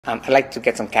I'd like to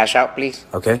get some cash out, please.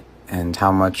 Okay. And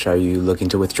how much are you looking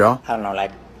to withdraw? I don't know,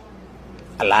 like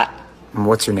a lot.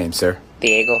 What's your name, sir?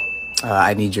 Diego.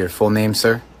 I need your full name,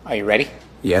 sir. Are you ready?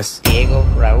 Yes. Diego,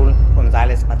 Raúl,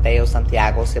 González, Mateo,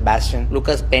 Santiago, Sebastian,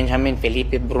 Lucas, Benjamin,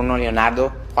 Felipe, Bruno,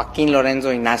 Leonardo, Joaquín, Lorenzo,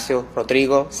 Ignacio,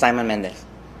 Rodrigo, Simon Mendez.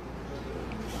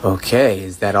 Okay,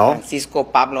 is that all? Francisco,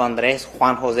 Pablo, Andrés,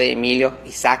 Juan, José, Emilio,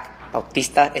 Isaac,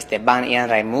 Bautista, Esteban,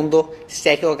 Ian, Raimundo,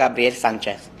 Sergio, Gabriel,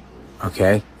 Sanchez.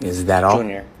 Okay, is that all?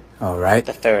 Junior. All right.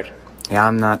 The third. Yeah,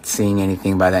 I'm not seeing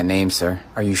anything by that name, sir.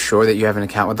 Are you sure that you have an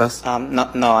account with us? No,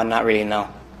 I'm not really, no.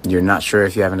 You're not sure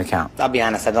if you have an account? I'll be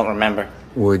honest, I don't remember.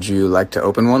 Would you like to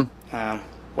open one?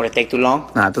 Would it take too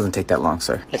long? Nah, it doesn't take that long,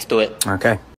 sir. Let's do it. Okay.